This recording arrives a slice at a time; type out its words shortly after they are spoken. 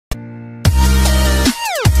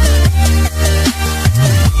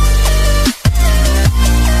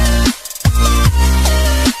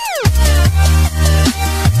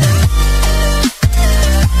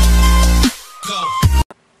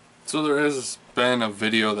been a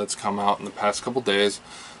video that's come out in the past couple days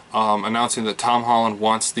announcing that Tom Holland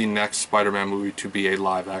wants the next Spider-Man movie to be a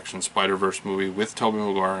live-action Spiderverse movie with Tobey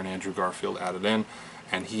Maguire and Andrew Garfield added in.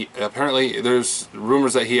 And he apparently, there's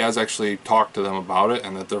rumors that he has actually talked to them about it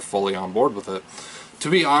and that they're fully on board with it. To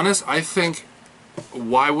be honest, I think,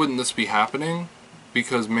 why wouldn't this be happening?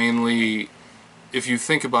 Because mainly, if you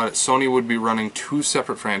think about it, Sony would be running 2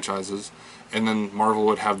 separate franchises, and then Marvel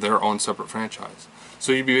would have their own separate franchise.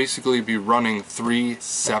 So you'd basically be running 3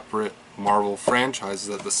 separate Marvel franchises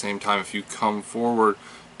at the same time if you come forward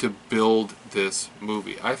to build this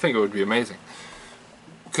movie. I think it would be amazing.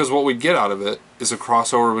 Because what we get out of it is a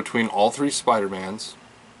crossover between all 3 Spider-Mans.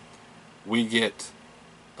 We get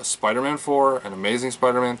a Spider-Man 4, an Amazing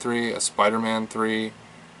Spider-Man 3, a Spider-Man 3.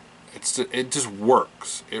 It just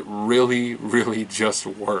works. It really, really just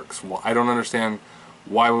works. Well, I don't understand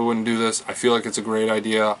why we wouldn't do this. I feel like it's a great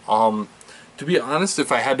idea. To be honest,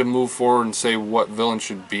 if I had to move forward and say what villain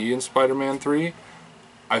should be in Spider-Man 3,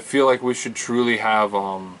 I feel like we should truly have,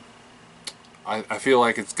 I feel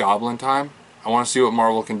like it's Goblin time. I want to see what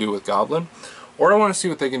Marvel can do with Goblin, or I want to see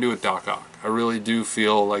what they can do with Doc Ock. I really do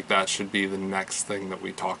feel like that should be the next thing that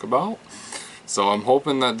we talk about. So I'm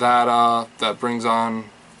hoping that that brings on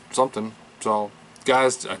something. So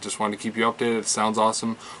guys, I just wanted to keep you updated. It sounds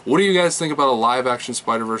awesome. What do you guys think about a live-action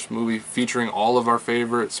Spider-Verse movie featuring all of our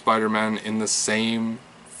favorite Spider-Men in the same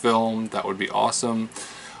film? That would be awesome.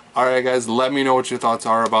 Alright guys, let me know what your thoughts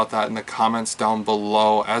are about that in the comments down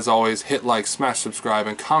below. As always, hit like, smash subscribe,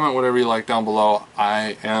 and comment whatever you like down below.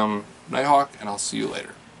 I am Nighthawk, and I'll see you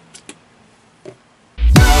later.